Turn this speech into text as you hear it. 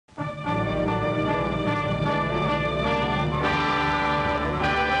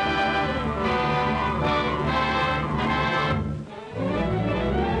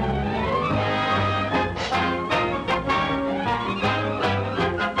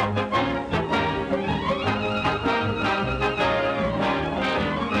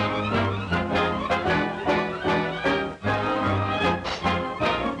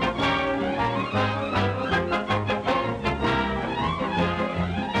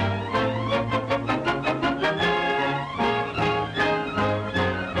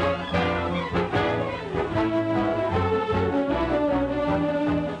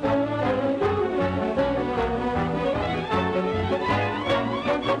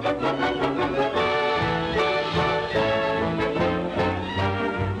Get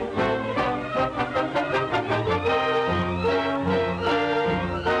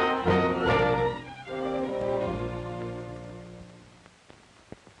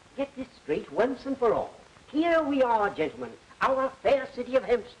this straight once and for all. Here we are, gentlemen, our fair city of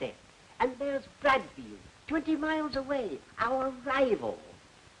Hempstead. And there's Bradfield, 20 miles away, our rival.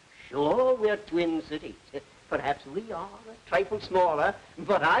 Sure, we're twin cities. Perhaps we are a trifle smaller,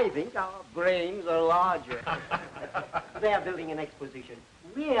 but I think our brains are larger. They're building an exposition.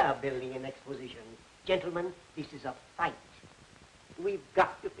 We're building an exposition. Gentlemen, this is a fight. We've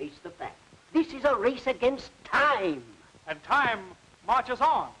got to face the fact. This is a race against time. And time marches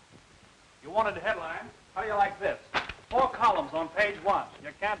on. You wanted a headline? How do you like this? 4 columns on page 1. You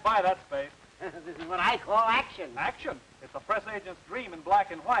can't buy that space. This is what I call action. Action? It's a press agent's dream in black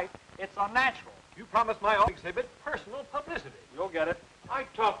and white. It's unnatural. You promised my exhibit personal publicity. You'll get it. I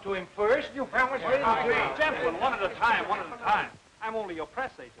talked to him first. You promised me. Gentlemen, one at a time, one at a time. I'm only your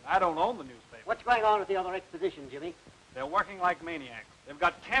press agent. I don't own the newspaper. What's going on with the other exposition, Jimmy? They're working like maniacs. They've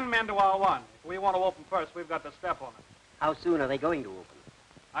got 10 men to our 1. If we want to open first, we've got to step on it. How soon are they going to open?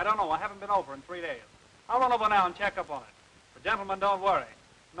 I don't know. I haven't been over in 3 days. I'll run over now and check up on it. But gentlemen, don't worry.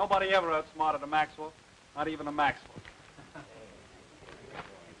 Nobody ever outsmarted a Maxwell. Not even a Maxwell.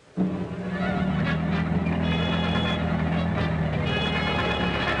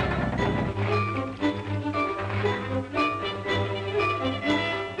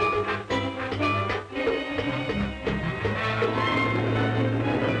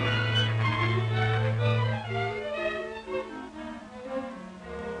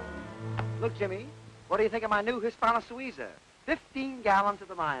 Look, Jimmy, what do you think of my new Hispano Suiza? 15 gallons to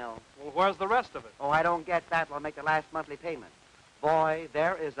the mile. Well, where's the rest of it? Oh, I don't get that. I'll make the last monthly payment. Boy,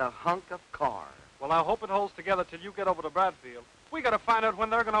 there is a hunk of car. Well, I hope it holds together till you get over to Bradfield. We got to find out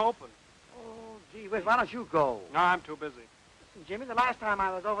when they're going to open. Oh, gee whiz, why don't you go? No, I'm too busy. Listen, Jimmy, the last time I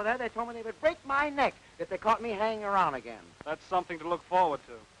was over there, they told me they would break my neck if they caught me hanging around again. That's something to look forward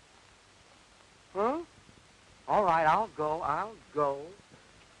to. Huh? All right, I'll go.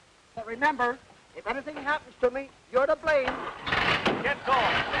 But remember, if anything happens to me, you're to blame. Get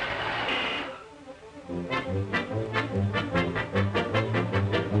going.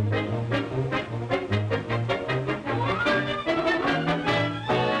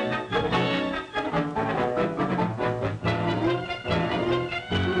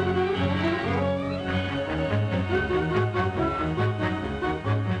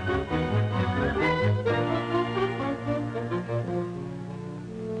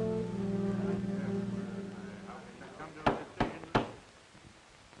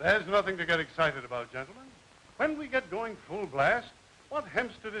 There's nothing to get excited about, gentlemen. When we get going full blast, what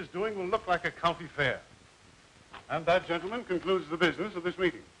Hempstead is doing will look like a county fair. And that, gentlemen, concludes the business of this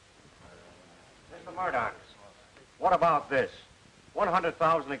meeting. Mr. Murdoch, what about this?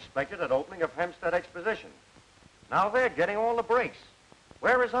 100,000 expected at opening of Hempstead Exposition. Now they're getting all the breaks.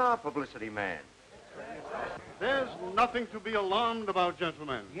 Where is our publicity man? There's nothing to be alarmed about,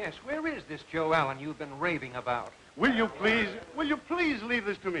 gentlemen. Yes, where is this Joe Allen you've been raving about? Will you please leave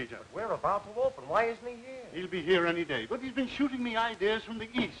this to me, gentlemen? We're about to open. Why isn't he here? He'll be here any day, but he's been shooting me ideas from the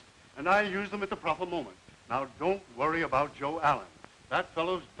east, and I'll use them at the proper moment. Now, don't worry about Joe Allen. That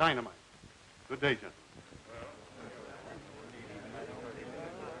fellow's dynamite. Good day, gentlemen.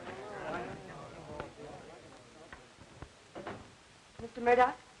 Mr.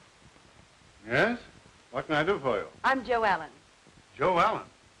 Murdoch? Yes? What can I do for you? I'm Joe Allen. Joe Allen?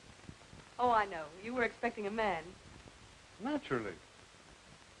 Oh, I know. You were expecting a man. Naturally.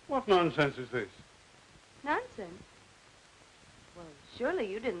 What nonsense is this? Nonsense? Well, surely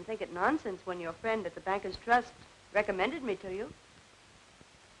you didn't think it nonsense when your friend at the Bankers Trust recommended me to you.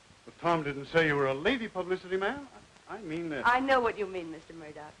 But Tom didn't say you were a lady publicity man. I mean... I know what you mean, Mr.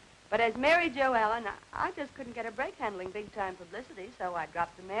 Murdoch. But as Mary Jo Allen, I just couldn't get a break handling big-time publicity, so I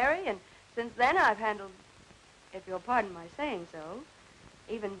dropped to Mary, and since then I've handled, if you'll pardon my saying so,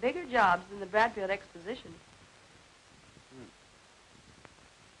 even bigger jobs than the Bradfield Exposition.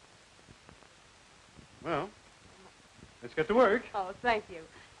 Well, let's get to work. Oh, thank you.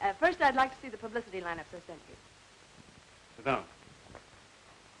 First, I'd like to see the publicity lineups I sent you. Sit down.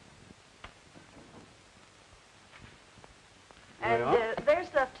 And their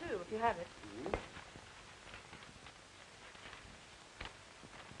stuff, too, if you have it. Mm-hmm.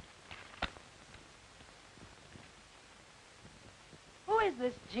 Who is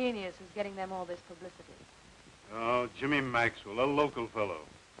this genius who's getting them all this publicity? Oh, Jimmy Maxwell, a local fellow.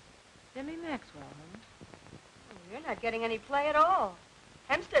 Jimmy Maxwell, huh? Oh, you're not getting any play at all.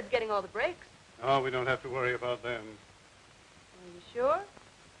 Hempstead's getting all the breaks. Oh, we don't have to worry about them. Are you sure?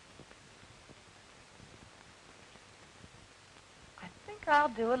 I'll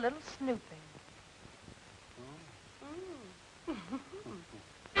do a little snooping.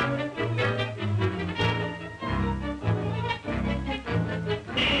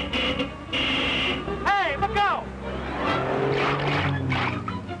 Hey, look out!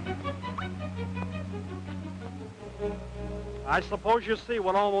 I suppose you see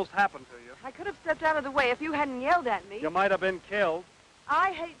what almost happened to you. I could have stepped out of the way if you hadn't yelled at me. You might have been killed.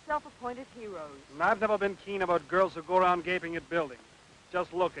 I hate self-appointed heroes. And I've never been keen about girls who go around gaping at buildings.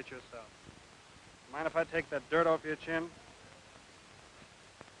 Just look at yourself. Mind if I take that dirt off your chin?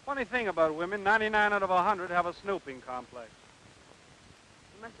 Funny thing about women, 99 out of 100 have a snooping complex.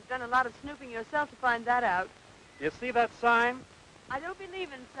 You must have done a lot of snooping yourself to find that out. You see that sign? I don't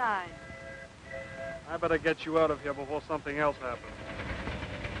believe in signs. I better get you out of here before something else happens.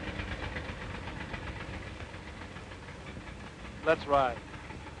 Let's ride.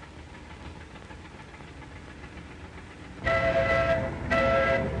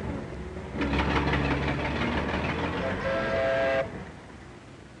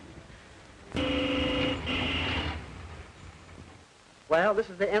 Well, this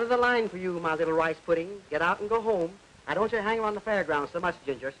is the end of the line for you, my little rice pudding. Get out and go home. I don't want you to hang around the fairgrounds so much,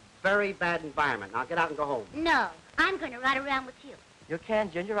 Ginger. It's a very bad environment. Now get out and go home. No, I'm going to ride around with you. You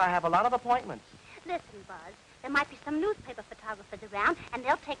can, Ginger. I have a lot of appointments. Listen, Buzz, there might be some newspaper photographers around, and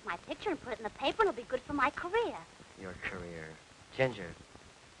they'll take my picture and put it in the paper, and it'll be good for my career. Your career. Ginger,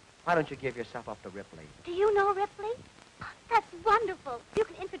 why don't you give yourself up to Ripley? Do you know Ripley? That's wonderful. You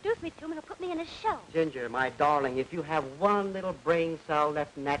can introduce me to him, and he'll put me in his show. Ginger, my darling, if you have one little brain cell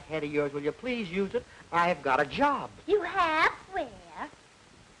left in that head of yours, will you please use it? I've got a job. You have? Where?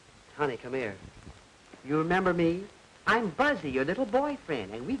 Honey, come here. You remember me? I'm Buzzy, your little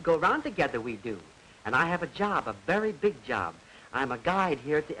boyfriend, and we go round together, we do. And I have a job, a very big job. I'm a guide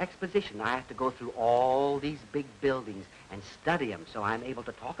here at the exposition. I have to go through all these big buildings and study them so I'm able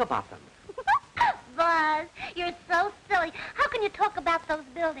to talk about them. Buzz, you're so silly. How can you talk about those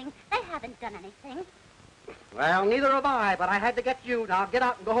buildings? They haven't done anything. Well, neither have I, but I had to get you. Now get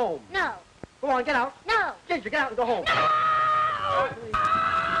out and go home. No. Go on, get out. No. Ginger, get out and go home.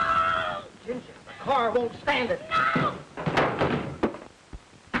 No! Ginger, the car won't stand it. No!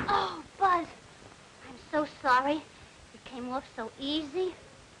 Oh, Buzz, I'm so sorry. It came off so easy.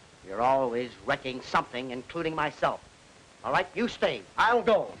 You're always wrecking something, including myself. All right, you stay. I'll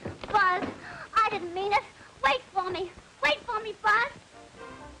go. Buzz, I didn't mean it. Wait for me. Wait for me, Buzz.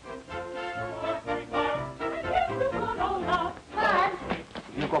 Buzz.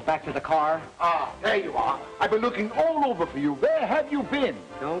 You go back to the car. Ah, there you are. I've been looking all over for you. Where have you been?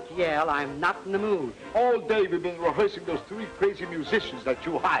 Don't yell. I'm not in the mood. All day we've been rehearsing those 3 crazy musicians that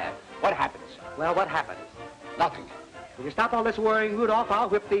you hired. What happens? Well, what happens? Nothing. Will you stop all this worrying, Rudolph? I'll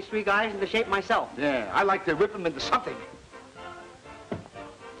whip these 3 guys into shape myself. Yeah, I like to whip them into something.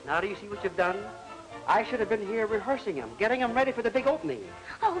 Now do you see what you've done? I should have been here rehearsing them, getting them ready for the big opening.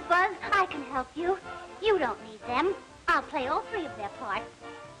 Oh, Buzz, I can help you. You don't need them. I'll play all 3 of their parts.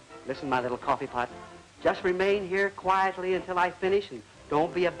 Listen, my little coffee pot. Just remain here quietly until I finish, and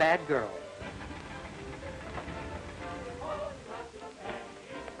don't be a bad girl.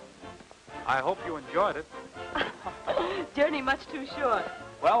 I hope you enjoyed it. Journey much too short.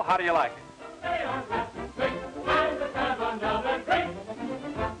 Well, how do you like it?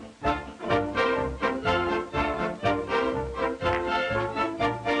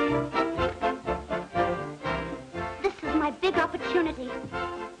 This is my big opportunity.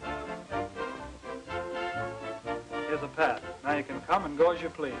 Here's a pad. Now you can come and go as you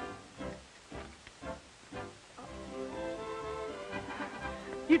please.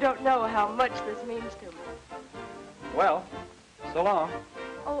 You don't know how much this means to me. Well, so long.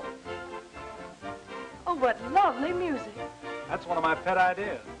 Oh, what lovely music. That's one of my pet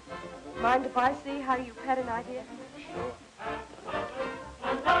ideas. Mind if I see how you pet an idea? Sure.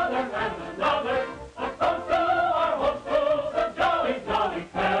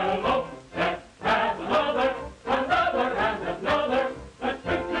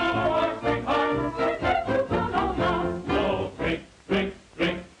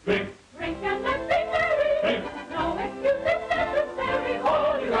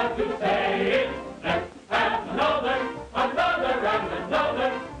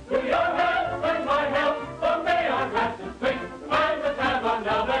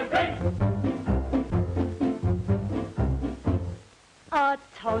 A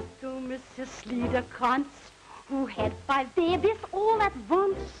toast to Mrs. Sliederkrantz, who had 5 babies all at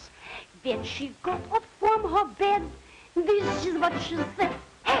once. Then she got up from her bed. This is what she said.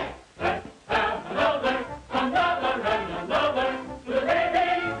 Hey! Let's have another, and another. To the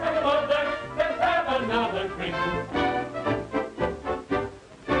babies and the mother, let's have another drink.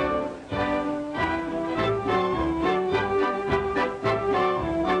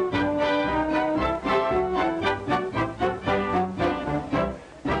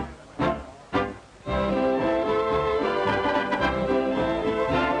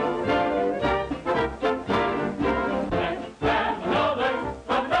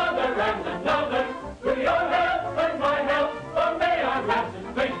 our glasses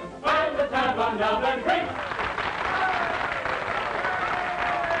drink, and let's have another drink.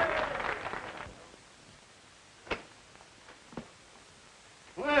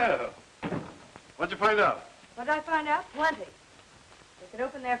 Well, what'd you find out? What did I find out? Plenty. They can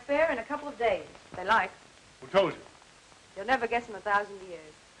open their fair in a couple of days, if they like. Who told you? You'll never guess in 1,000 years.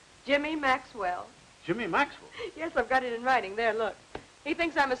 Jimmy Maxwell. Jimmy Maxwell. Yes, I've got it in writing. There, look. He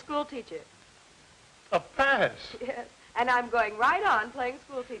thinks I'm a school teacher. A pass. Yes. And I'm going right on playing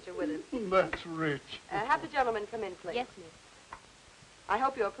school teacher with him. That's rich. Have the gentleman come in, please. Yes, miss. I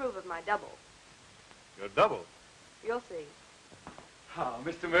hope you approve of my double. Your double. You'll see. Ah,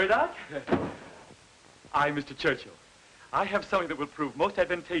 Mr. Murdoch. I, Mr. Churchill. I have something that will prove most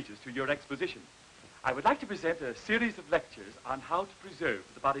advantageous to your exposition. I would like to present a series of lectures on how to preserve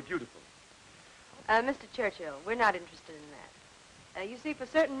the body beautiful. Mr. Churchill, we're not interested in that. You see, for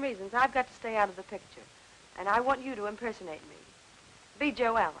certain reasons, I've got to stay out of the picture. And I want you to impersonate me. Be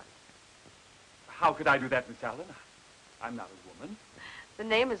Joe Allen. How could I do that, Miss Allen? I'm not a woman. The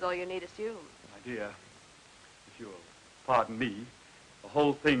name is all you need assume. My dear, if you'll pardon me, the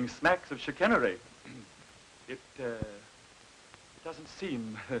whole thing smacks of chicanery. It doesn't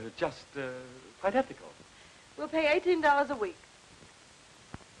seem just quite ethical. We'll pay $18 a week.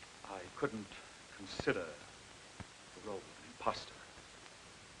 I couldn't consider the role of an imposter.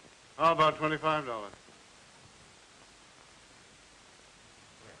 How about $25?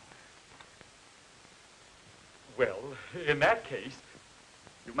 Well, in that case,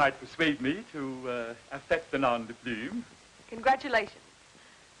 you might persuade me to affect the nom de plume. Congratulations.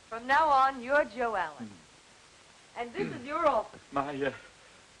 From now on, you're Joe Allen. And this is your office. My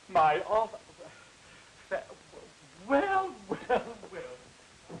office. Well.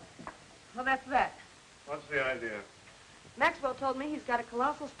 Well, that's that. What's the idea? Maxwell told me he's got a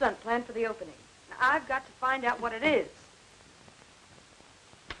colossal stunt planned for the opening. Now, I've got to find out what it is.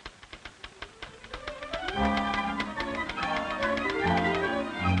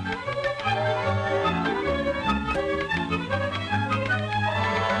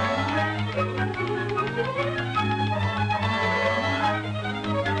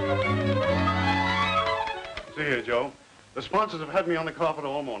 See here, Joe. The sponsors have had me on the carpet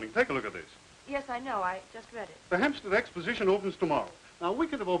all morning. Take a look at this. Yes, I know. I just read it. The Hempstead Exposition opens tomorrow. Now, we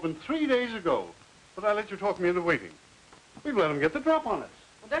could have opened 3 days ago, but I let you talk me into waiting. We've let them get the drop on us.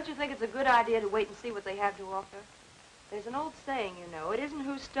 Well, don't you think it's a good idea to wait and see what they have to offer? There's an old saying, you know. It isn't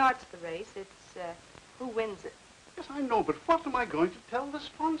who starts the race, it's who wins it. Yes, I know, but what am I going to tell the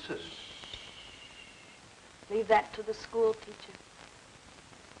sponsors? Leave that to the school teacher.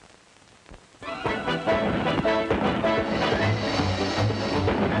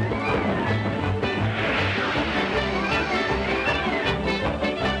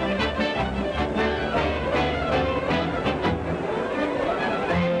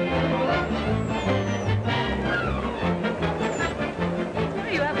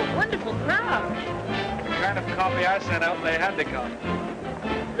 Coffee I sent out, they had to come.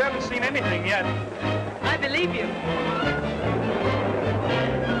 You haven't seen anything yet. I believe you.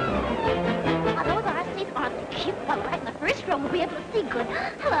 Now, those are our seats aren't cute. Well, right in the first row, we'll be able to see good.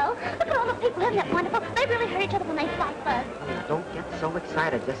 Hello. Look at all the people. Isn't that wonderful? They really hurt each other when they fought, Buzz. Now, don't get so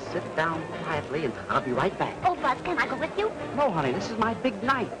excited. Just sit down quietly, and I'll be right back. Oh, Buzz, can I go with you? No, honey, this is my big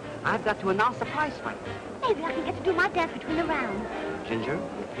night. I've got to announce the prize fight. Maybe I can get to do my dance between the rounds. Ginger,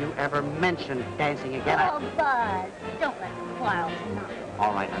 if you ever mention dancing again, Oh, Buzz, don't let them quarrel tonight.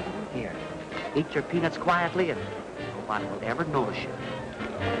 All right, honey, here. Eat your peanuts quietly, and nobody will ever notice you.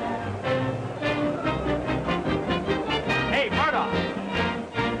 Hey, Murdoch!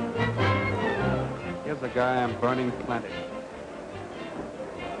 Here's a guy I'm burning plenty.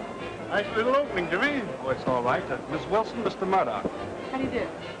 Nice little opening, Jimmy. Oh, it's all right. Miss Wilson, Mr. Murdoch. How do you do?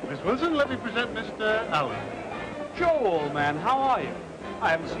 Miss Wilson, let me present Mr. Allen. Joe, old man, how are you? I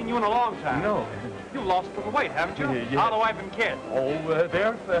haven't seen you in a long time. No. You lost a little weight, haven't you? Yes. How are the wife and kid? Oh,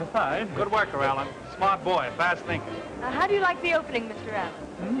 they're fine. Good worker, Allen. Smart boy, fast thinker. How do you like the opening, Mr.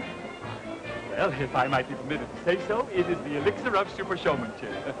 Allen? Well, if I might be permitted to say so, it is the elixir of super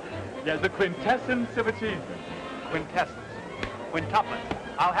showmanship. Yeah, the quintessence of achievement. Quintessence. Quintuplets.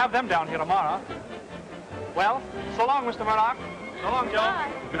 I'll have them down here tomorrow. Well, so long, Mr. Murdoch. So long, Joe.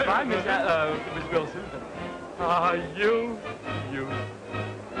 Bye. Goodbye, Miss Wilson. Ah, you.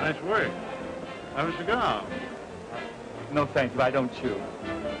 Nice work. Have a cigar. No, thank you. I don't chew.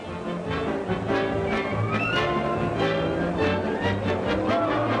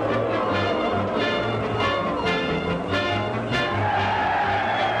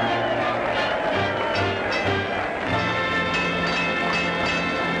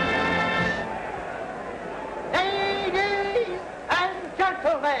 Ladies and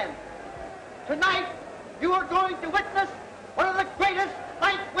man. Tonight, you are going to witness one of the greatest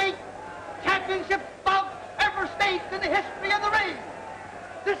lightweight championship bouts ever staged in the history of the ring.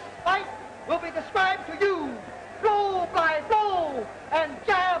 This fight will be described to you blow by blow and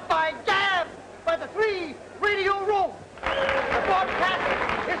jab by jab by the 3 radio rooms. The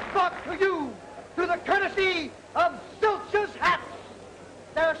broadcast is brought to you through the courtesy of Zilch's hats.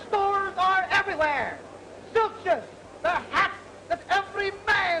 Their stores are everywhere. Zilch's, the hat that every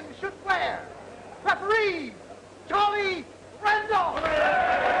man should wear. Referee, Charlie Randolph.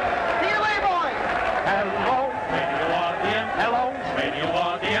 The away boys. Hello, radio audience. Hello, radio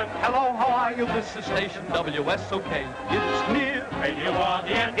audience. Hello, how are you? This is station WSOK. It's near. Radio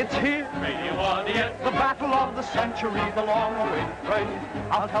audience. It's here. Radio audience. The battle of the century, the long-awaited fray.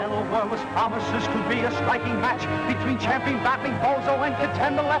 I'll tell the world as promises could be a striking match between champion battling Bozo and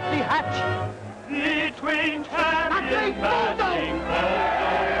contender Lefty Hatch. Between champion battling Bozo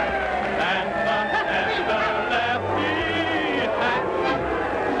and contender Lefty Hatch.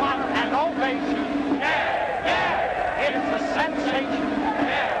 One and ovation. Yeah, yeah. It's a sensation.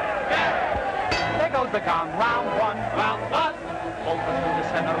 Yeah, yeah. There goes the gong. Round one. Round one. Both through the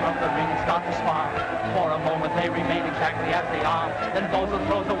center of the ring start to spar. For a moment they remain exactly as they are. Then Bozo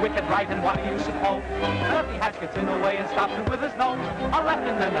throws a wicked right, and what do you suppose? Lefty Hatch gets in the way and stops it with his nose. A left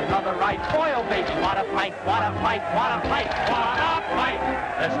and then another right. Boy, oh baby, what a fight, what a fight, what a fight, what a fight.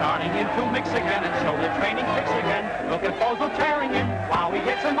 They're starting in to mix again, and so their training kicks again. Look at Bozo tearing in while he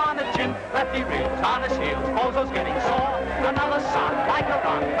hits him on the chin. Lefty reels on his heels. Bozo's getting sore. Another sock like a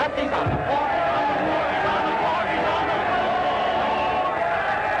rock. Lefty's on the floor. He's on the floor. He's on the floor.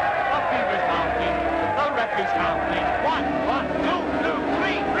 The referee's counting. 1, 1, 2, 2,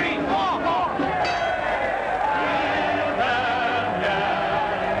 3, 3, 4, 4.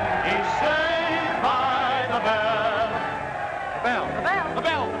 Yeah, he's saved by the bell. The bell, the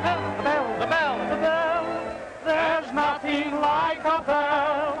bell, the bell, the bell, the bell, the bell. There's nothing like a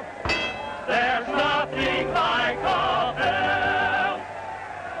bell. There's nothing like a bell.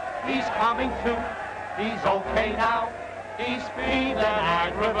 He's coming to. He's okay now. He's feeling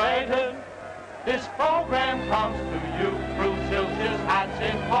aggravated. This program comes to you through Zilch's Hats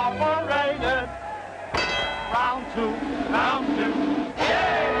Incorporated. Round 2, round 2.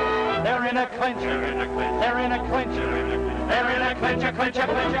 Yeah! They're in a clinch. They're in a clinch. They're in a clinch. They're in a clinch. A clinch. A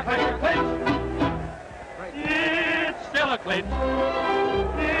clinch. A clinch. A clinch. It's still a clinch.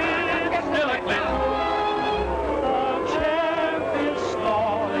 It's still a clinch. The champ is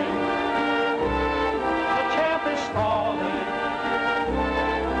stalling. The champ is stalling.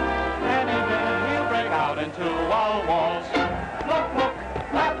 Out into all walls. Look, look,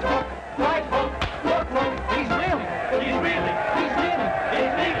 left hook, right hook. Look, look, he's reeling.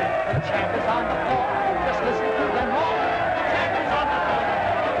 The champ is on the floor. Just listen to them roll. The champ is on the floor.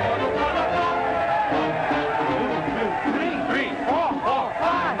 2, 3, 4, 4,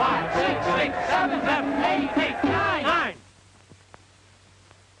 5, 6, 6, 7, 7, 8, 8, 9, 9.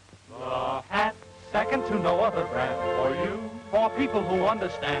 The hat, second to no other brand. For you, for people who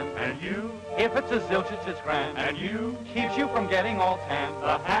understand. And you, if it's a Zilch, it's grand. And you, keeps you from getting all tan.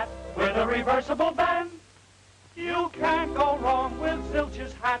 The hat with a reversible band. You can't go wrong with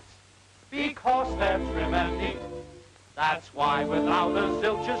Zilch's hats because they're trim and neat. That's why without a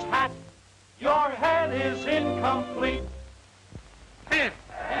Zilch's hat, your head is incomplete. Pin!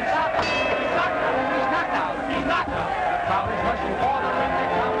 He's out. He's knocked out. He's knocked out. He's knocked out. The crowd is rushing water and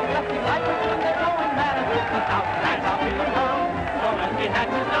they're counting Lefty like when they're going mad and 50,000 hands out in the world. So Lefty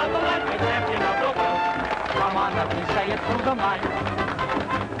Hatch is now the lightweight champion of the world. Come on, Lefty, say it through the mic.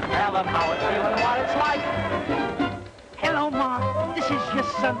 Tell them how it's feeling, what it's like. Hello, Ma. This is your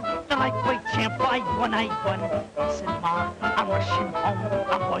son, the lightweight champ. I won. Listen, Ma, I'm rushing home.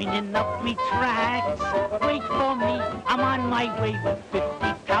 I'm winding up me tracks. Wait for me. I'm on my way with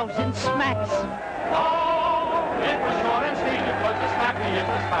 50,000 smacks. Oh, it was short and sweet. It was as happy as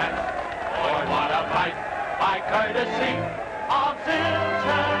the smack. Boy, what a fight by courtesy of Zilch's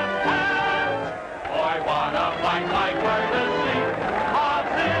hats. Boy, what a fight by courtesy of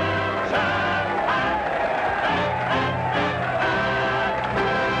Zilch's hats.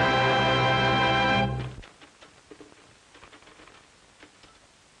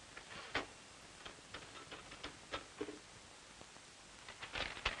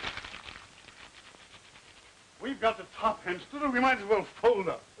 We've got to top Hempstead, we might as well fold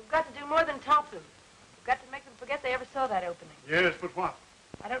up. We've got to do more than top them. We've got to make them forget they ever saw that opening. Yes, but what?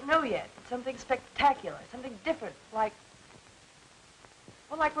 I don't know yet. It's something spectacular, something different, like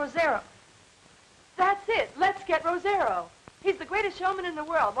Rosero. That's it. Let's get Rosero. He's the greatest showman in the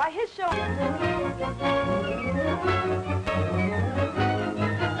world. Why, his show...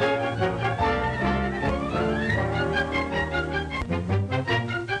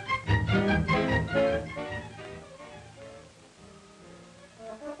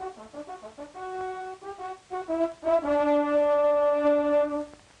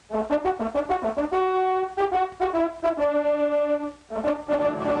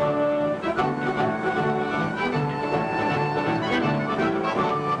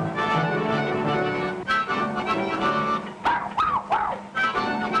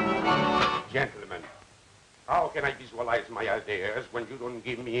 gentlemen, how can I visualize my ideas when you don't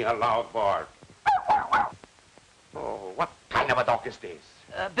give me a loud bark? Oh, what kind of a dog is this?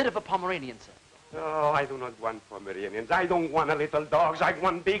 A bit of a Pomeranian, sir. Oh, I do not want Pomeranians. I don't want a little dogs. I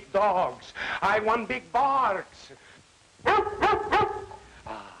want big dogs. I want big barks.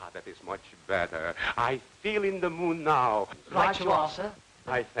 Ah, that is much better. I feel in the mood now. Right you are, sir.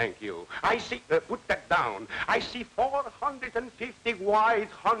 I thank you. I see, put that down. I see 450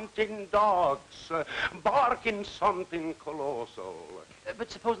 white hunting dogs barking something colossal. But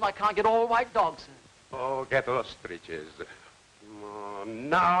supposing I can't get all white dogs, sir? Oh, get ostriches. Oh,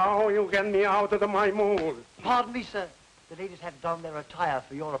 now you get me out of my mood. Pardon me, sir. The ladies have donned their attire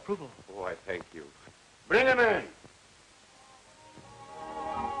for your approval. Oh, I thank you. Bring him in.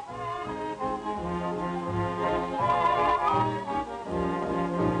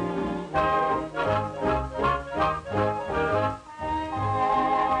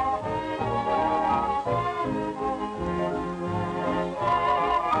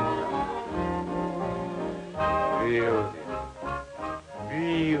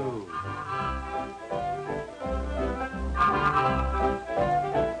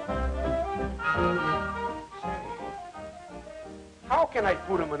 How can I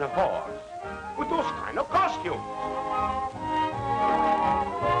put him in a horse with those kind of costumes?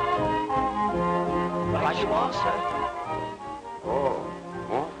 Right you are, sir. Oh,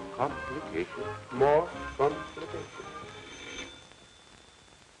 more complication, more complication.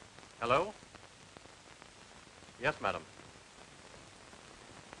 Hello? Yes, madam.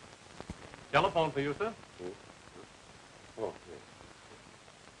 Telephone for you, sir. Oh, yes.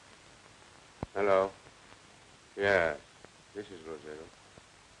 Hello. Yes, this is Rosero.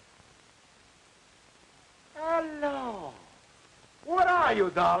 Hello. What are you,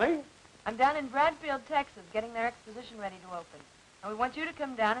 darling? I'm down in Bradfield, Texas, getting their exposition ready to open. And we want you to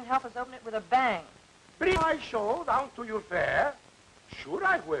come down and help us open it with a bang. Bring my show down to your fair. Sure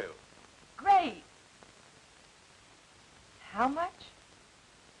I will. Great. How much?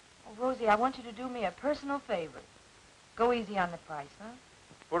 Oh, Rosie, I want you to do me a personal favor. Go easy on the price, huh?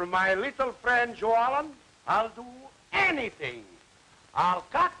 For my little friend Joe Allen, I'll do anything. I'll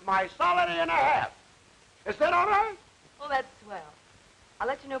cut my salary in half. Is that all right? Oh, that's swell. I'll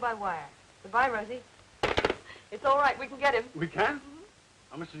let you know by wire. Goodbye, Rosie. It's all right. We can get him. We can?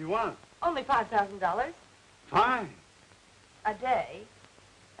 How much do you want? Only $5,000 Fine. a day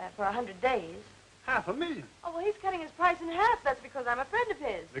for 100 days. $500,000. Oh, well, he's cutting his price in half. That's because I'm a friend of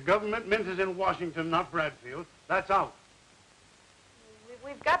his. The government mint is in Washington, not Bradfield. That's out.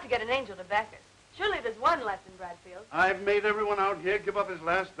 We've got to get an angel to back us. Surely there's one left in Bradfield. I've made everyone out here give up his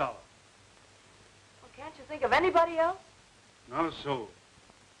last dollar. Well, can't you think of anybody else? Not a soul.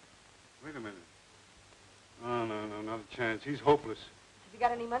 Wait a minute. Oh, no, not a chance. He's hopeless. Have you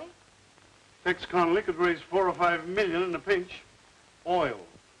got any money? Tex Connolly could raise $4 or $5 million in a pinch. Oil.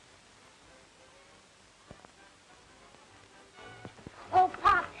 Oh,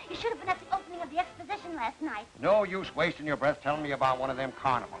 Pop, you should have been at the opening of the exposition last night. No use wasting your breath telling me about one of them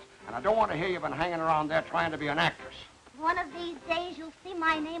carnivals. And I don't want to hear you've been hanging around there trying to be an actress. One of these days, you'll see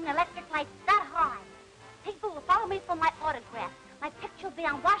my name in electric lights that high. People will follow me for my autograph. My picture will be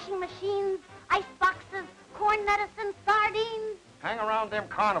on washing machines, ice boxes, corn medicine, sardines. Hang around them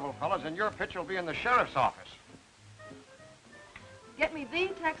carnival fellas and your picture will be in the sheriff's office. Get me the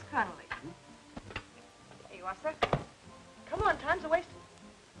Tex Connolly. Here you are, sir. Come on, time's a-wasting.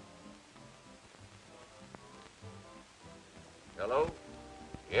 Hello?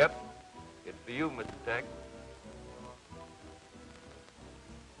 Yep. It's for you, Mr. Tex.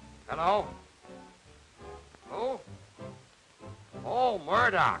 Hello? Who? Oh,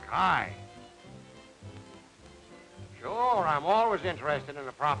 Murdoch, hi. Sure, I'm always interested in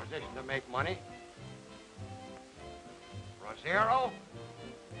a proposition to make money. Rosero?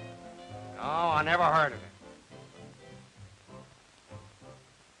 No, I never heard of it.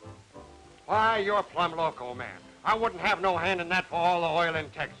 Why, you're plumb loco, man. I wouldn't have no hand in that for all the oil in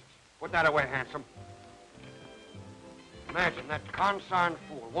Texas. Put that away, handsome. Imagine that concerned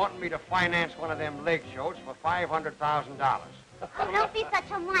fool wanting me to finance one of them leg shows for $500,000. Oh, don't be such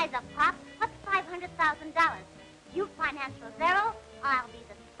a miser, Pop. What's $500,000? You finance Rosero, I'll be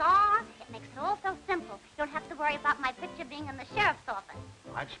the star. It makes it all so simple. You don't have to worry about my picture being in the sheriff's office.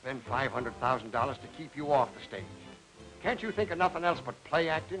 I'd spend $500,000 to keep you off the stage. Can't you think of nothing else but play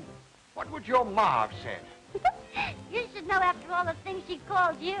acting? What would your ma have said? You should know after all the things she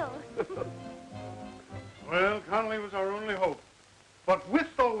called you. Well, Connolly was our only hope. But with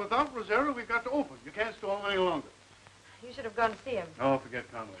or without Rosero, we've got to open. You can't stall any longer. You should have gone to see him. Oh, forget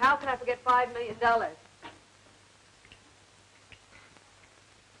Connolly. How can I forget $5 million?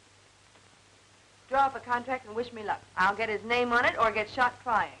 draw up a contract and wish me luck. I'll get his name on it or get shot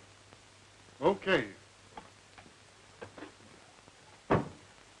trying. Okay.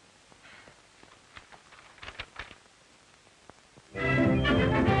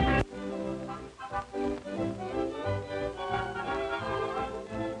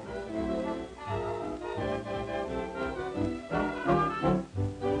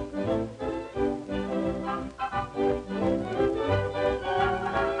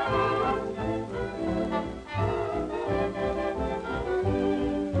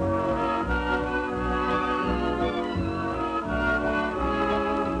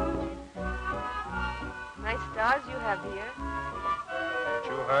 Stars you have here. Haven't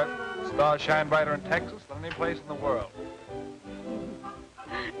you heard? Stars shine brighter in Texas than any place in the world.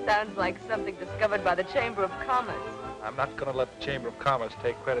 Sounds like something discovered by the Chamber of Commerce. I'm not going to let the Chamber of Commerce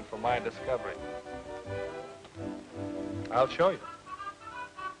take credit for my discovery. I'll show you.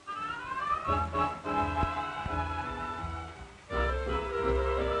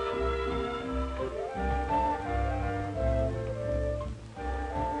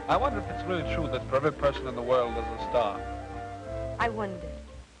 I wonder if it's really true that for every person in the world there's a star. I wonder.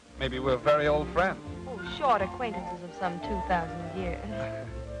 Maybe we're very old friends. Oh, short acquaintances of some 2,000 years.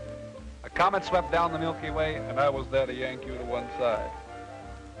 A comet swept down the Milky Way, and I was there to yank you to one side.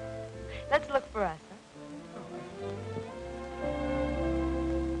 Let's look for us,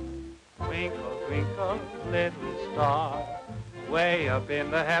 huh? Twinkle, twinkle, little star, way up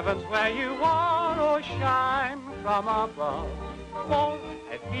in the heavens where you are, oh, shine from above. Oh,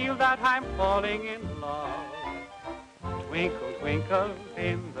 I feel that I'm falling in love. Twinkle, twinkle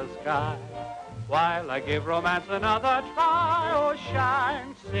in the sky, while I give romance another try. Oh,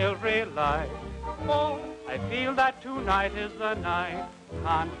 shine, silvery light. Oh, I feel that tonight is the night.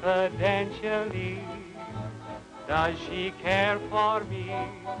 Confidentially, does she care for me?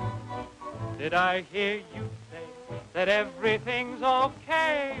 Did I hear you say that everything's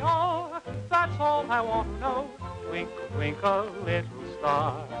okay? Oh, that's all I want to know. Twinkle, twinkle, little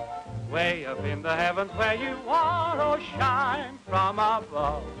star, way up in the heavens where you are, oh, shine from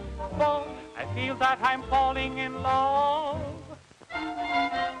above. Oh, I feel that I'm falling in love.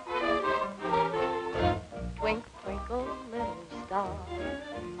 Twinkle, twinkle, little star,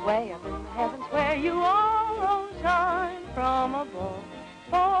 way up in the heavens where you are, oh, shine from above.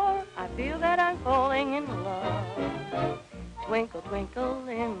 For I feel that I'm falling in love. Twinkle, twinkle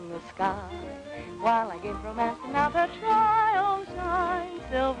in the sky, while I give romance another try. Oh, shine,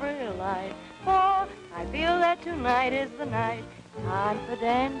 silvery light, for I feel that tonight is the night.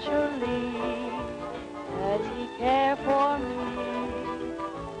 Confidentially, does he care for me?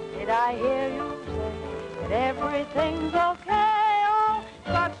 Did I hear you say that everything's okay? Oh,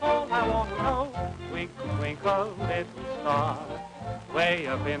 that's all I want to know. Twinkle, twinkle, little star, way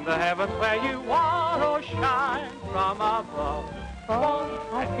up in the heavens where you are, oh, shine from above. Oh,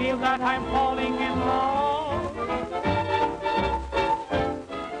 I feel that I'm falling in love.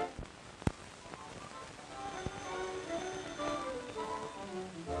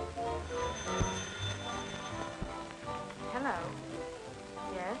 Hello.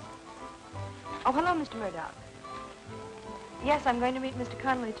 Yes? Oh, hello, Mr. Murdoch. Yes, I'm going to meet Mr.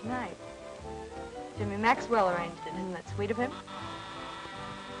 Connolly tonight. Jimmy Maxwell arranged it. Isn't that sweet of him?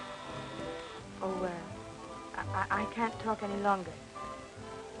 Oh, I can't talk any longer.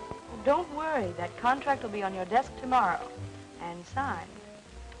 Oh, don't worry. That contract will be on your desk tomorrow and signed.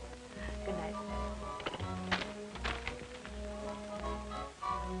 Good night.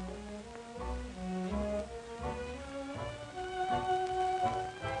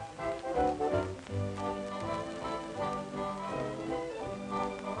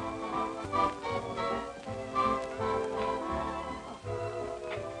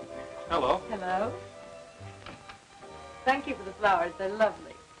 Hello. Hello. Thank you for the flowers. They're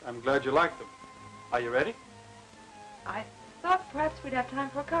lovely. I'm glad you like them. Are you ready? I thought perhaps we'd have time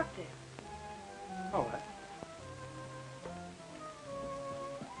for a cocktail. All right.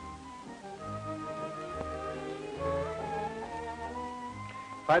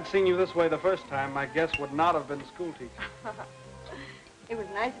 If I'd seen you this way the first time, my guess would not have been school teacher. It was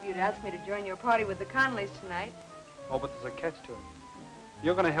nice of you to ask me to join your party with the Connollys tonight. Oh, but there's a catch to it.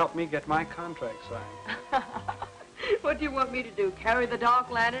 You're going to help me get my contract signed. What do you want me to do, carry the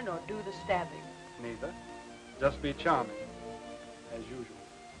dark lantern or do the stabbing? Neither. Just be charming, as usual.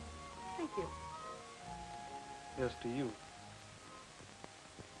 Thank you. Here's to you.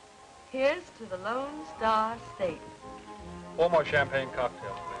 Here's to the Lone Star State. 4 more champagne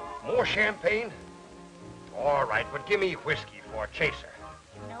cocktails, please. More champagne? All right, but give me whiskey for a chaser.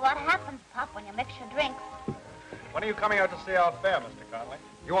 You know what happens, Pop, when you mix your drinks? When are you coming out to see our fair, Mr. Conley?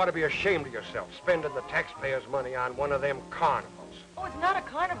 You ought to be ashamed of yourself, spending the taxpayers' money on one of them carnivals. Oh, it's not a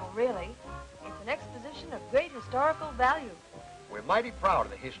carnival, really. It's an exposition of great historical value. We're mighty proud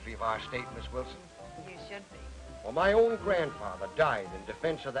of the history of our state, Miss Wilson. You should be. Well, my own grandfather died in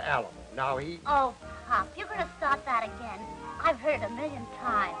defense of the Alamo. Now he... Oh, Pop, you're going to start that again. I've heard it a million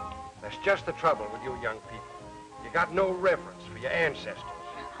times. That's just the trouble with you young people. You got no reverence for your ancestors.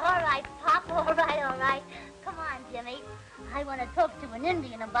 All right, Pop, all right, all right. Come on, Jimmy. I want to talk to an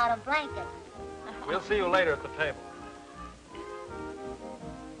Indian about a blanket. We'll see you later at the table.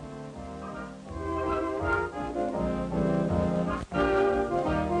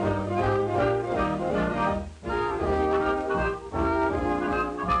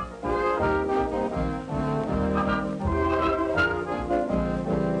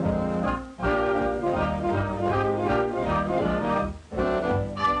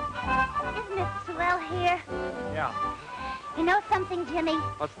 You know something, Jimmy?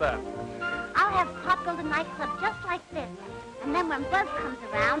 What's that? I'll have Pop build a nightclub just like this. And then when Buzz comes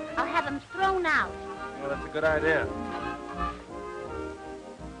around, I'll have him thrown out. Well, that's a good idea.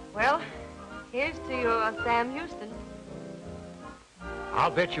 Well, here's to your Sam Houston. I'll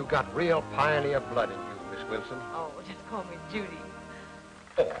bet you got real pioneer blood in you, Miss Wilson. Oh, just call me Judy.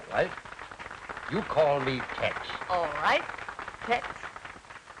 All right. You call me Tex. All right, Tex.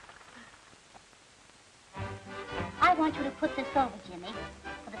 I want you to put this over, Jimmy,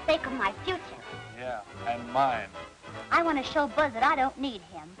 for the sake of my future. Yeah, and mine. I want to show Buzz that I don't need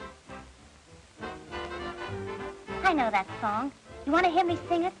him. I know that song. You want to hear me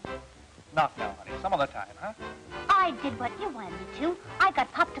sing it? Not now, honey. Some other time, huh? I did what you wanted me to. I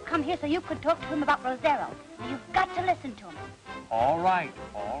got Pop to come here so you could talk to him about Rosero. Now you've got to listen to him. All right,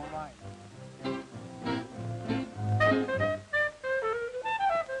 all right.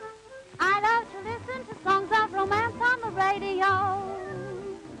 I love to listen to songs of romance on the radio.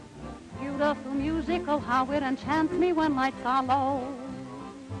 Beautiful music, oh how it enchants me when lights are low.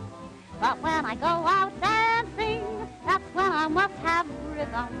 But when I go out dancing, that's when I must have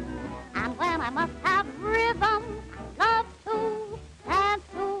rhythm. And when I must have rhythm, I love to dance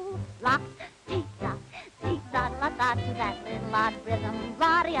to la-dee-da, dee-da-la-da, to that little odd rhythm.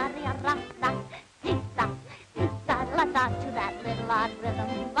 La-dee-da-dee-da-la-da, dee-da, dee-da-la-da, to that little odd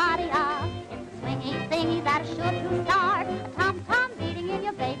rhythm. La-dee-da, it's a swingy thingy that is sure to start a tom-tom beating in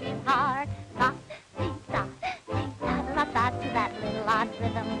your baby's heart. La-dee-da, dee-da-la-da, to that little odd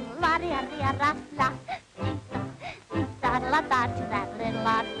rhythm. La-dee-da-dee-da-la-da, da-da-la-da, to that little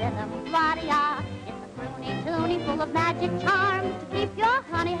odd rhythm, la-dee-da. It's a croony-toony full of magic charms to keep your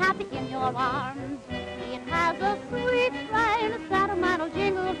honey happy in your arms. It has a sweet strain, a sentimental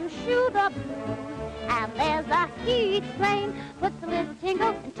jingle to shoo the blues. And there's a heat train, puts a little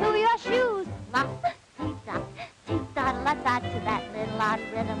tingle into your shoes. La-dee-da, dee-da-la-da, to that little odd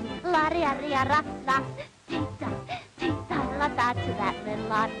rhythm, la-dee-da-dee-da-la-da, dee-da, dee-da-la-da, to that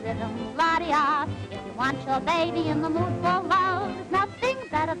little odd rhythm, la-dee-da. If you want your baby in the mood for love, there's nothing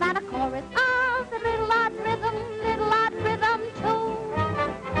better than a chorus of the little odd rhythm too.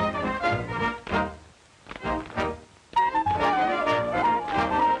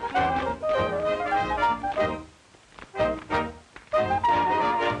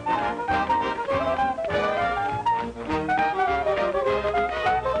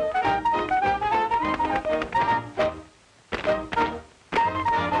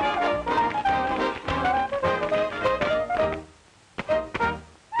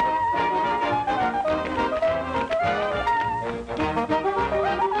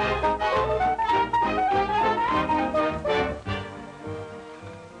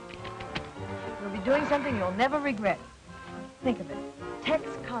 Something you'll never regret. Think of it. Tex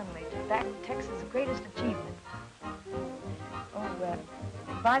Conley took back Texas' greatest achievement. Oh,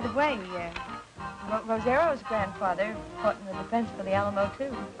 by the way, Rosero's grandfather fought in the defense for the Alamo,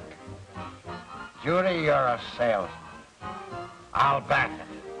 too. Judy, you're a salesman. I'll back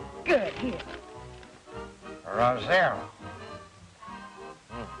it. Good. Here. Rosero.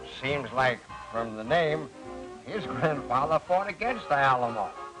 Seems like, from the name, his grandfather fought against the Alamo.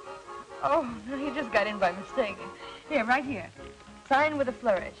 Oh, no, he just got in by mistake. Here, right here. Sign with a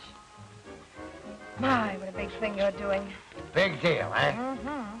flourish. My, what a big thing you're doing. Big deal, eh?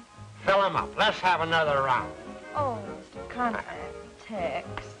 Mm-hmm. Fill him up. Let's have another round. Oh, Mr. Conrad, Tex,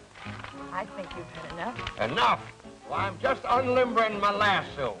 I think you've had enough. Enough? Well, I'm just unlimbering my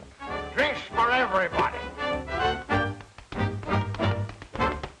lasso. Drinks for everybody.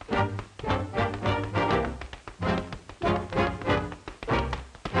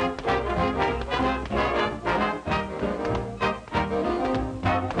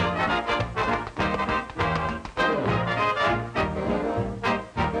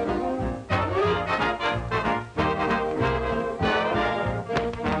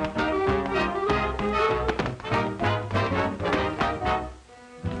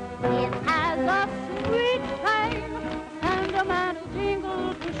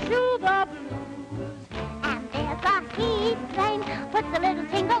 beat train puts a little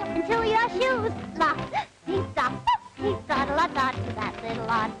tingle into your shoes. La-dee-da, dee-da-da-da-da to that little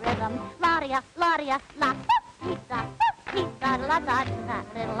odd rhythm. La-dee-da, la-dee-da, la-dee-da, dee-da-da-da-da to that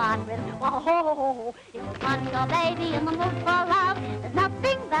little odd rhythm. Whoa, if you want your baby in the mood for love, there's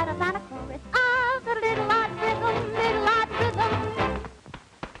nothing better than a chorus of the little odd rhythm, little odd rhythm.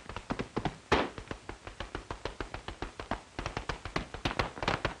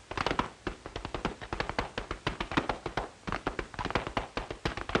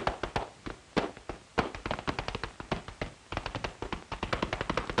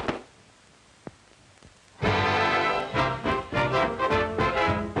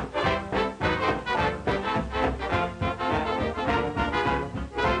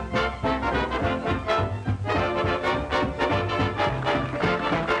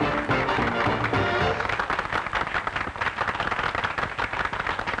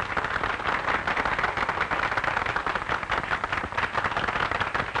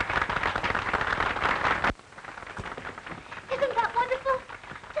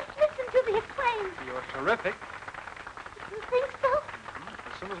 Terrific. You think so?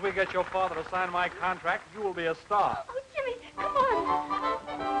 As soon as we get your father to sign my contract, you will be a star. Oh, Jimmy, come on.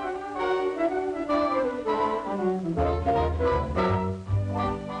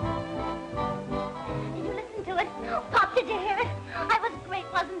 Did you listen to it? Pop, did you hear it? I was great,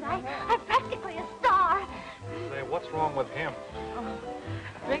 wasn't I? I'm practically a star. Say, what's wrong with him?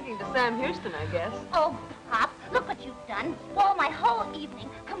 Drinking to Sam Houston, I guess. Oh, Pop, look what you've done. Spoil my whole evening.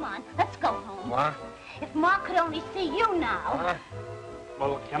 Come on, let's go home. What? If Ma could only see you now.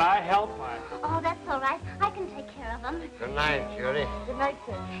 Well, can I help? Oh, that's all right. I can take care of him. Good night, Judy. Good night,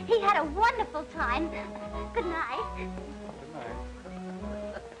 sir. He had a wonderful time. Good night. Good night.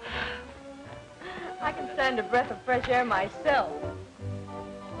 I can stand a breath of fresh air myself.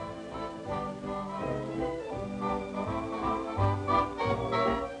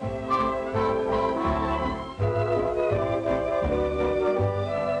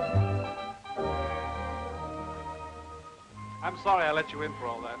 I'm sorry I let you in for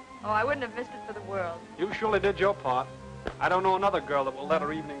all that. Oh, I wouldn't have missed it for the world. You surely did your part. I don't know another girl that will let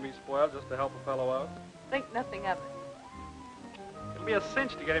her evening be spoiled just to help a fellow out. Think nothing of it. It'll be a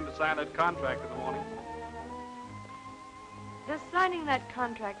cinch to get him to sign that contract in the morning. Does signing that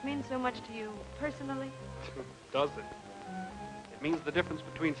contract mean so much to you personally? Does it? It means the difference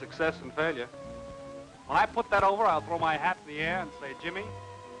between success and failure. When I put that over, I'll throw my hat in the air and say, Jimmy,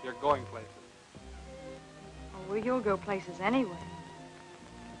 you're going places. Oh, well, you'll go places anyway.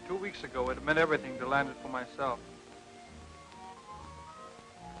 2 weeks ago, it meant everything to land it for myself.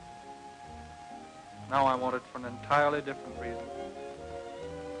 Now I want it for an entirely different reason.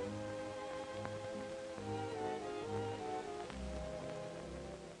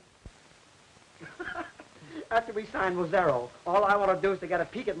 After we sign Rosero, all I want to do is to get a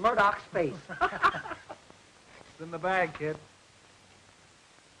peek at Murdoch's face. It's in the bag, kid.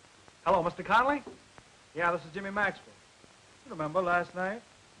 Hello, Mr. Conley? Yeah, this is Jimmy Maxwell. You remember last night?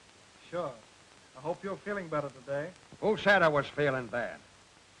 Sure. I hope you're feeling better today. Who said I was feeling bad?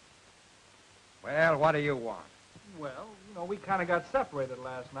 Well, what do you want? Well, you know, we kind of got separated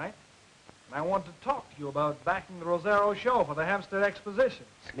last night. And I want to talk to you about backing the Rosero show for the Hempstead Exposition.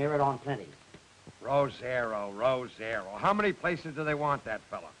 Smear it on plenty. Rosero. How many places do they want that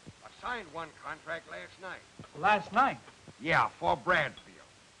fella? I signed one contract last night. Last night? Yeah, for Bradfield.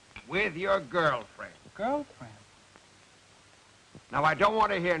 With your girlfriend. Girlfriend? Now, I don't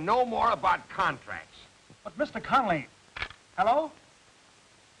want to hear no more about contracts. But, Mr. Conley, hello?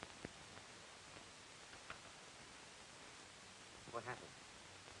 What happened?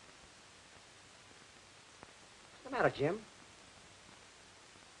 What's the matter, Jim?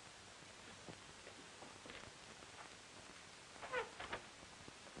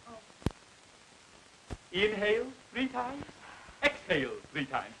 Inhale 3 times, exhale 3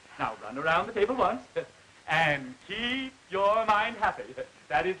 times. Now run around the table once, and keep your mind happy.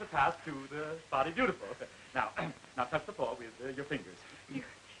 That is the path to the body beautiful. Now touch the floor with your fingers.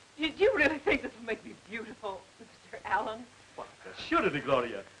 Did you really think this will make me beautiful, Mr. Allen? What assuredly,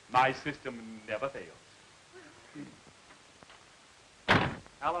 Gloria. My system never fails.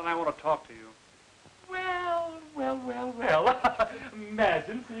 Alan, I want to talk to you. Well.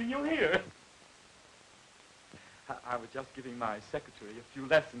 Imagine seeing you here. I was just giving my secretary a few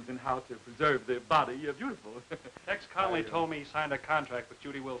lessons in how to preserve the body beautiful. Ex-Conley told me he signed a contract with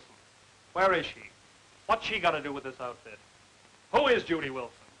Judy Wilson. Where is she? What's she got to do with this outfit? Who is Judy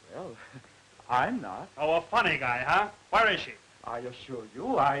Wilson? Well, I'm not. Oh, a funny guy, huh? Where is she? I assure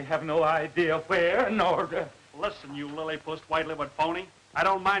you, I have no idea where, nor... Listen, you lily-pussed, white-livered phony. I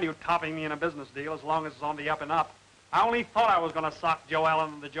don't mind you topping me in a business deal as long as it's on the up and up. I only thought I was going to sock Joe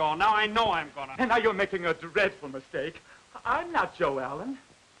Allen in the jaw. Now I know I'm going to. And now you're making a dreadful mistake. I'm not Joe Allen.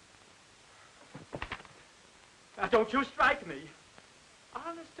 Now, don't you strike me.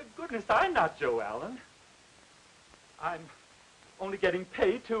 Honest to goodness, I'm not Joe Allen. I'm only getting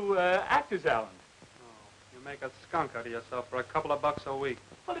paid to act as Allen. You make a skunk out of yourself for a couple of bucks a week.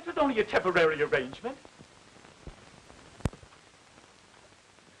 Well, it was only a temporary arrangement.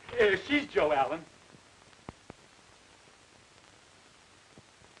 She's Joe Allen.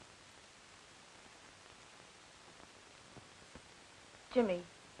 Jimmy,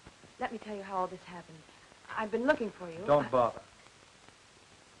 let me tell you how all this happened. I've been looking for you. Don't bother.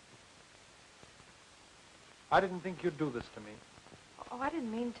 I didn't think you'd do this to me. Oh, I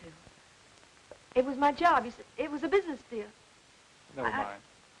didn't mean to. It was my job. You said it was a business deal. Never mind.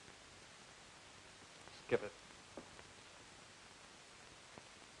 Skip it.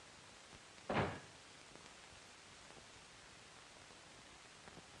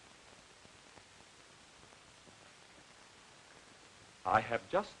 I have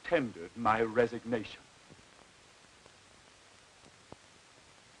just tendered my resignation.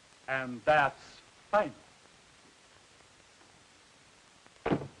 And that's final.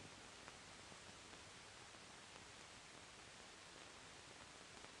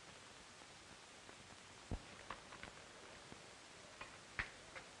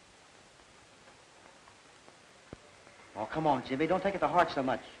 Oh, come on, Jimmy. Don't take it to heart so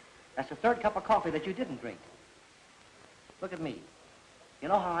much. That's the third cup of coffee that you didn't drink. Look at me. You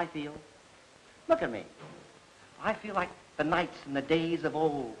know how I feel? Look at me. I feel like the nights in the days of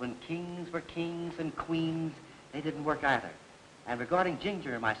old when kings were kings and queens, they didn't work either. And regarding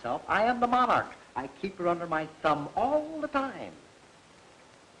Ginger and myself, I am the monarch. I keep her under my thumb all the time.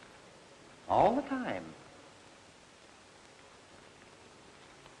 All the time.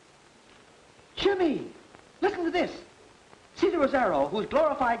 Jimmy, listen to this. Cesar Rosario, whose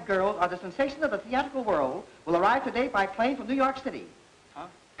glorified girls are the sensation of the theatrical world, will arrive today by plane from New York City. Huh?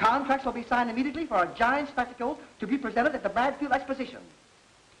 Contracts will be signed immediately for a giant spectacle to be presented at the Bradfield Exposition.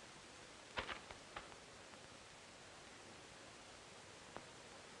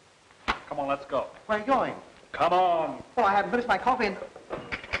 Come on, let's go. Where are you going? Come on. Oh, I haven't finished my coffee and...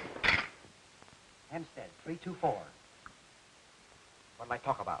 Hempstead, 324. What'll I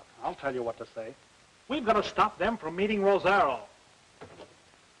talk about? I'll tell you what to say. We've got to stop them from meeting Rosario.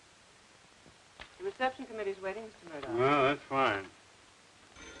 The reception committee's waiting, Mr. Murdoch. Well, that's fine.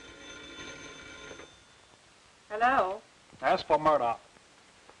 Hello? Ask for Murdoch.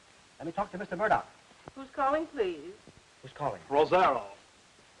 Let me talk to Mr. Murdoch. Who's calling, please? Who's calling? Rosario.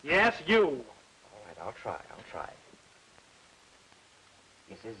 Yes, you. All right, I'll try.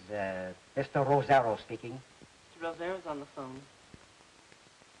 This is, Mr. Rosario speaking. Mr. Rosario's on the phone.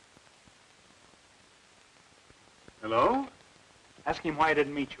 Hello? Ask him why I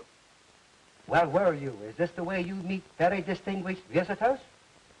didn't meet you. Well, where are you? Is this the way you meet very distinguished visitors?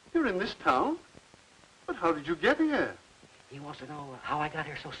 You're in this town? But how did you get here? He wants to know how I got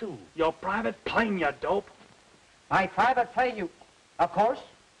here so soon. Your private plane, you dope. My private plane, you... Of course.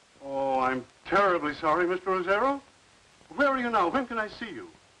 Oh, I'm terribly sorry, Mr. Rosario. Where are you now? When can I see you?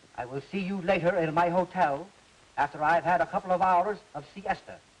 I will see you later in my hotel after I've had a couple of hours of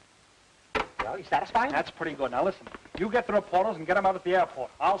siesta. Well, you satisfied? That's pretty good. Now, listen. You get the reporters and get them out at the airport.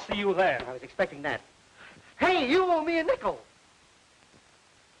 I'll see you there. I was expecting that. Hey, you owe me a nickel.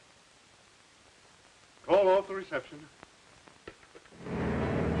 Call off the reception.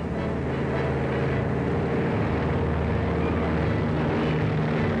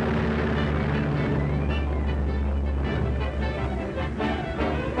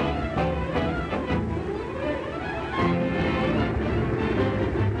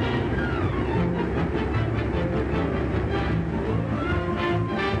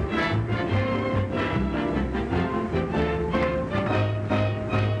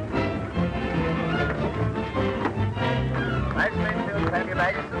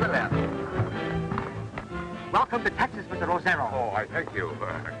 Welcome to Texas, Mr. Rosario. Oh, I thank you.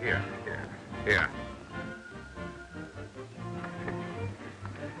 Here.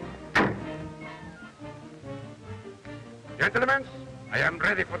 Gentlemen, I am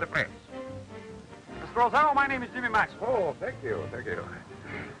ready for the press. Mr. Rosario, my name is Jimmy Maxwell. Oh, thank you.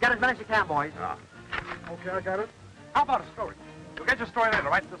 Get as many as you can, boys. Okay, I got it. How about a story? You'll get your story later,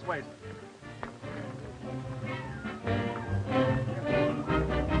 right this way.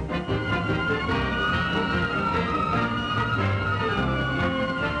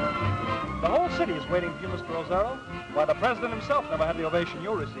 The whole city is waiting for you, Mr. Rosario. Why, the president himself never had the ovation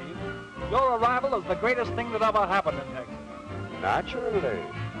you received. Your arrival is the greatest thing that ever happened in Texas. Naturally.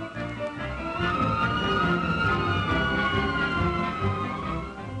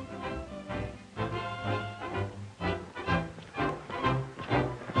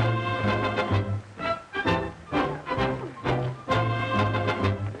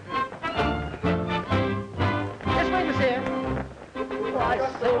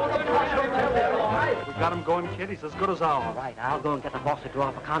 going, kid. He's as good as ours. All right, I'll go and get the boss to draw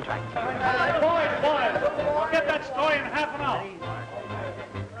up a contract. Boys, we'll get that story in half an hour.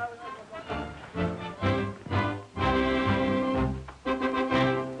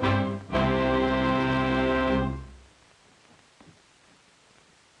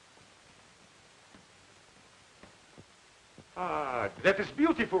 Ah, that is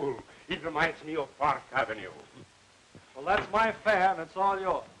beautiful. It reminds me of Park Avenue. Well, that's my fare, and it's all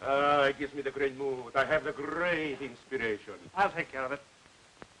yours. It gives me the great mood. I have the great inspiration. I'll take care of it.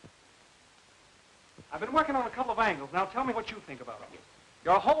 I've been working on a couple of angles. Now tell me what you think about it.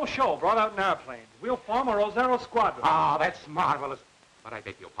 Your whole show brought out in airplanes. We'll form a Rosero squadron. Ah, that's marvelous. But I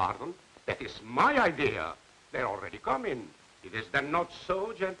beg your pardon. That is my idea. They're already coming. It is then not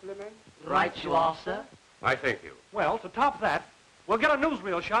so, gentlemen? Right you are, sir. I thank you. Well, to top that, we'll get a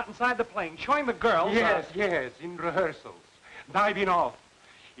newsreel shot inside the plane showing the girls... Yes, yes, in rehearsals. Diving off.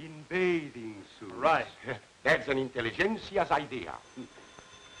 In bathing suits. Right. That's an intelligentsia's idea.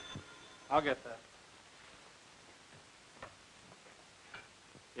 I'll get that.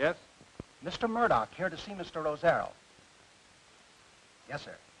 Yes? Mr. Murdoch here to see Mr. Rosero. Yes,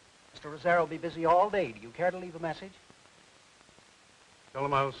 sir. Mr. Rosero will be busy all day. Do you care to leave a message? Tell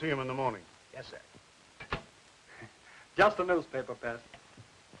him I'll see him in the morning. Yes, sir. Just a newspaper, Pest.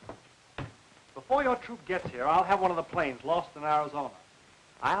 Before your troop gets here, I'll have one of the planes lost in Arizona.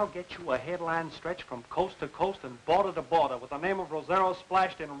 I'll get you a headline stretch from coast to coast and border to border with the name of Rosero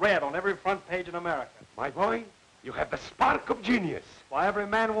splashed in red on every front page in America. My boy, you have the spark of genius. Why, every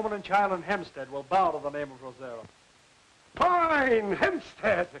man, woman, and child in Hempstead will bow to the name of Rosero. Fine,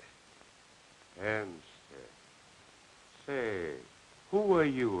 Hempstead. Hempstead. Say, who are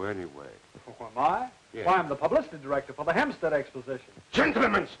you anyway? Who am I? Yes. Why, I'm the publicity director for the Hempstead Exposition.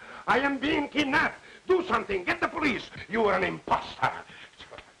 Gentlemen, I am being kidnapped. Do something. Get the police. You are an imposter.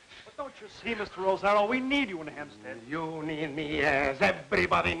 But don't you see, Mr. Rosero, we need you in Hempstead. You need me, yes.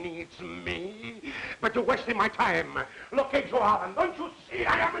 Everybody needs me. But you're wasting my time. Look at Joe Allen. Don't you see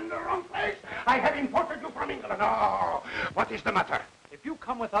I am in the wrong place? I have imported you from England. Oh, what is the matter? If you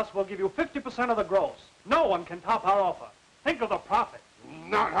come with us, we'll give you 50% of the gross. No one can top our offer. Think of the profit.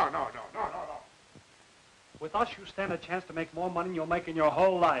 No. With us, you stand a chance to make more money than you'll make in your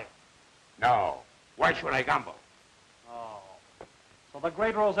whole life. No. Why should I gamble? Oh. So the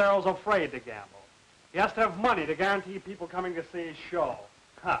great Rosero's afraid to gamble. He has to have money to guarantee people coming to see his show.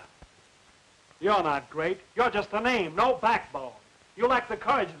 Huh. You're not great. You're just a name, no backbone. You lack the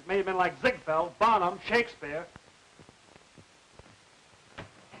courage that made men like Ziegfeld, Barnum, Shakespeare.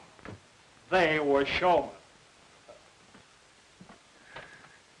 They were showmen.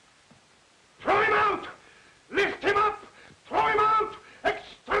 Throw him out! Lift him up! Throw him out!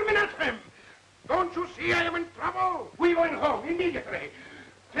 Exterminate him! Don't you see I am in trouble? We're going home immediately.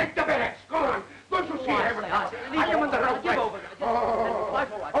 Take the barracks. Go on. Don't you see I am in trouble? I am in the wrong place.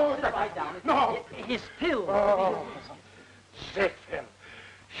 No. His pill. Oh, Ziegfeld,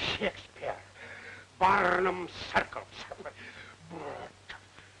 Shakespeare, Barnum circles.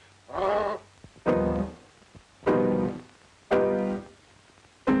 Oh.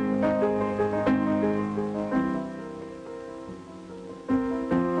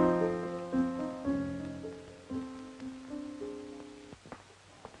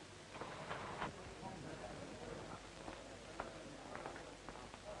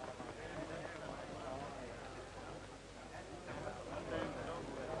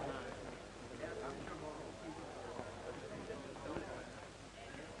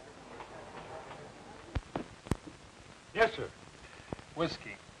 Yes, sir.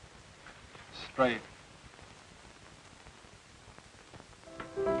 Whiskey. Straight.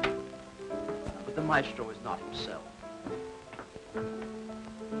 But the maestro is not himself.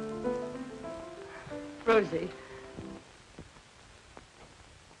 Rosie.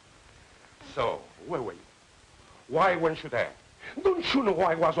 So, where were you? Why weren't you there? Don't you know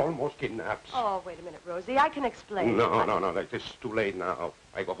I was almost kidnapped? Oh, wait a minute, Rosie. I can explain. No. It is too late now.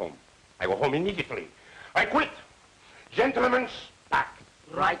 I go home. I go home immediately. I quit. Gentlemen's back.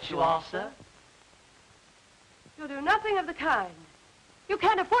 Right you are, sir. You'll do nothing of the kind. You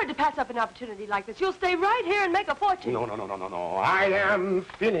can't afford to pass up an opportunity like this. You'll stay right here and make a fortune. No. I am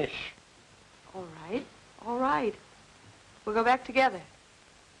finished. All right. We'll go back together.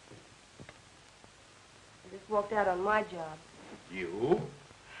 I just walked out on my job. You?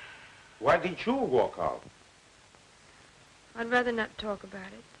 Why did you walk out? I'd rather not talk about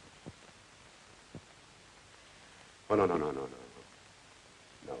it. Oh, no. No.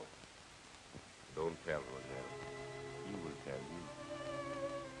 Don't tell Rosero. He will tell you.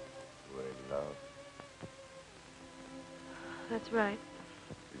 We're in love. That's right.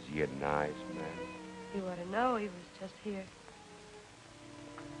 Is he a nice man? You ought to know he was just here.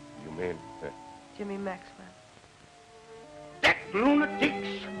 You mean? Jimmy Maxwell. That lunatics!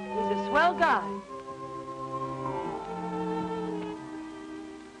 He's a swell guy.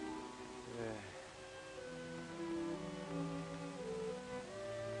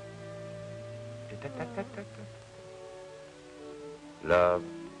 Love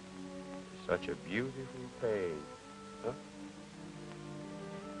is such a beautiful thing, huh?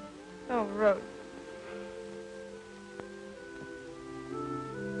 Oh, Rose.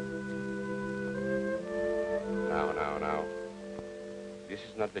 Now. This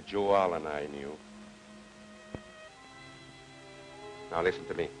is not the Joe Allen I knew. Now listen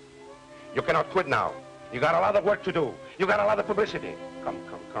to me. You cannot quit now. You got a lot of work to do. You got a lot of publicity.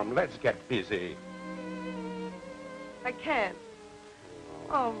 Come, let's get busy. I can't.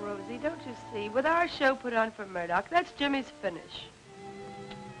 Oh, Rosie, don't you see? With our show put on for Murdoch, that's Jimmy's finish.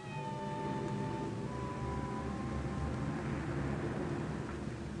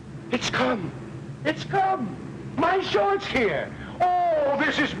 It's come. It's come. My show is here. Oh,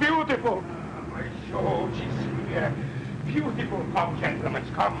 this is beautiful. My show is here. Beautiful. Come, gentlemen,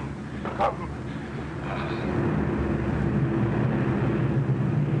 come.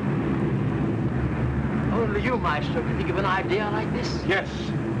 Only you, Maestro, can think of an idea like this? Yes.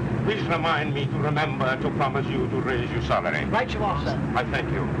 Please remind me to remember to promise you to raise your salary. Right you are, sir. I thank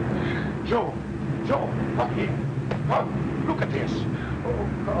you. Joe, come here. Come, look at this. Oh,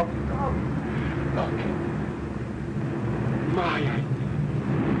 come. Look. My idea.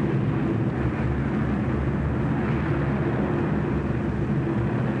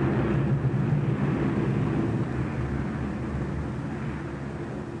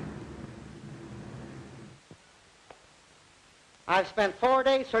 I've spent 4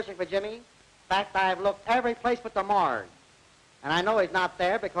 days searching for Jimmy. In fact, I've looked every place but the morgue. And I know he's not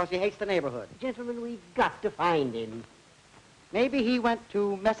there because he hates the neighborhood. Gentlemen, we've got to find him. Maybe he went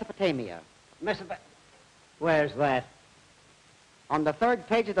to Mesopotamia. Where's that? On the 3rd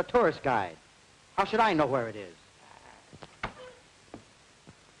page of the tourist guide. How should I know where it is?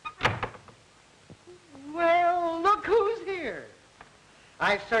 Well, look who's here.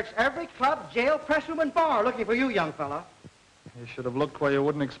 I've searched every club, jail, press room, and bar looking for you, young fella. You should have looked where you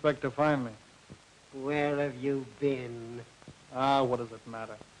wouldn't expect to find me. Where have you been? What does it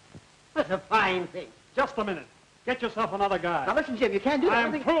matter? That's a fine thing. Just a minute. Get yourself another guy. Now listen, Jim, you can't do that.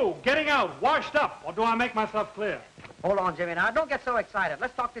 I'm through. Getting out. Washed up. Or do I make myself clear? Hold on, Jimmy. Now, don't get so excited.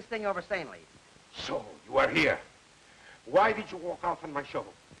 Let's talk this thing over sanely. So, you are here. Why did you walk out on my show?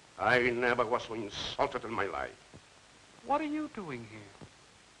 I never was so insulted in my life. What are you doing here?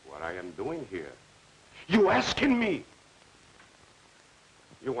 What I am doing here? You asking me?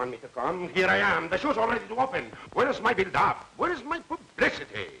 You want me to come? Here I am. The show's already to open. Where is my build-up? Where is my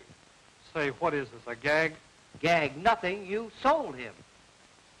publicity? Say, what is this, a gag? Gag nothing. You sold him.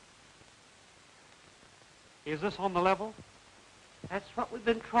 Is this on the level? That's what we've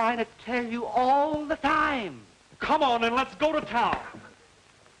been trying to tell you all the time. Come on, and let's go to town.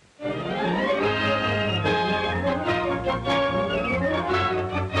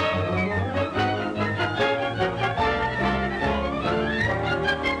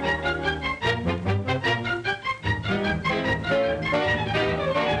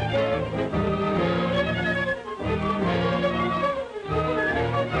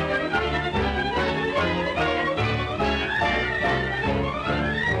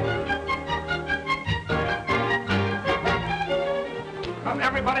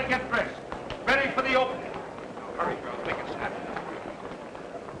 Everybody get dressed. Ready for the opening. Hurry, girls, make it snap.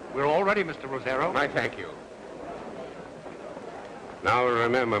 We're all ready, Mr. Rosero. I thank you. Now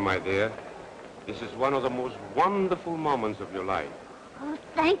remember, my dear, this is one of the most wonderful moments of your life. Oh,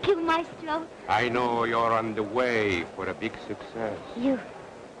 thank you, Maestro. I know you're on the way for a big success. You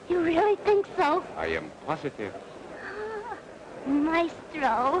really think so? I am positive.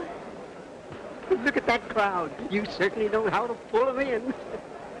 Maestro. Look at that crowd. You certainly know how to pull them in.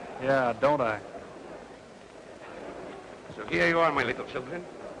 Yeah, don't I? So here you are, my little children.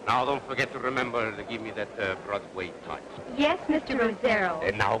 Now don't forget to remember to give me that Broadway touch. Yes, Mr. Rosero.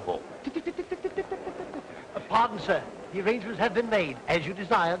 And now go. Pardon, sir. The arrangements have been made, as you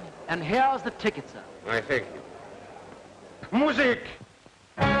desired, and here's the ticket, sir. I thank you. Music!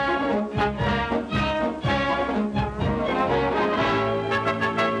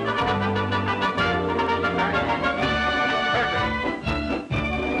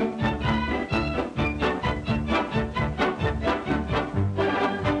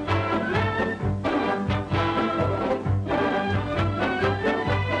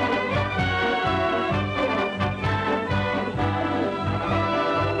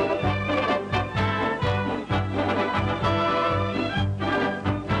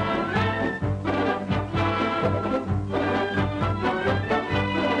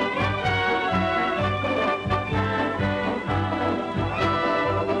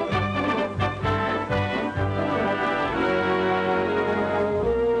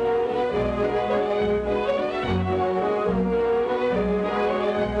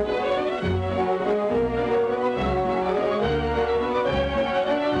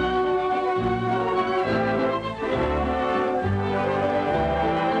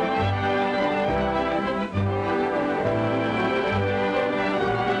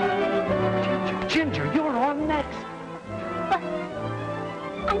 Ginger, you're on next. But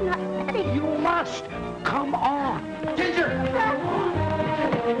I'm not ready. You must. Come on. Ginger!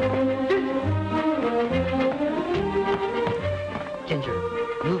 Ginger,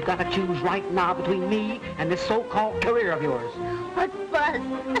 you've got to choose right now between me and this so-called career of yours. But, Buzz,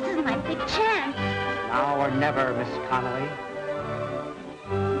 this is my big chance. Now or never, Miss Connolly.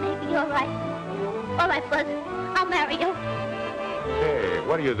 Maybe you're right. All right, Buzz, I'll marry you. Hey,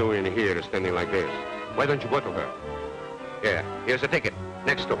 what are you doing here standing like this? Why don't you go to her? Here, here's a ticket,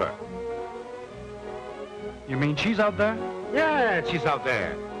 next to her. You mean she's out there? Yeah, she's out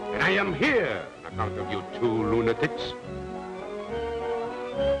there. And I am here on account of you two lunatics.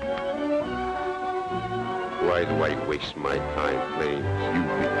 Why do I waste my time playing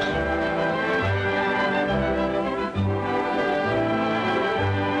Cupids?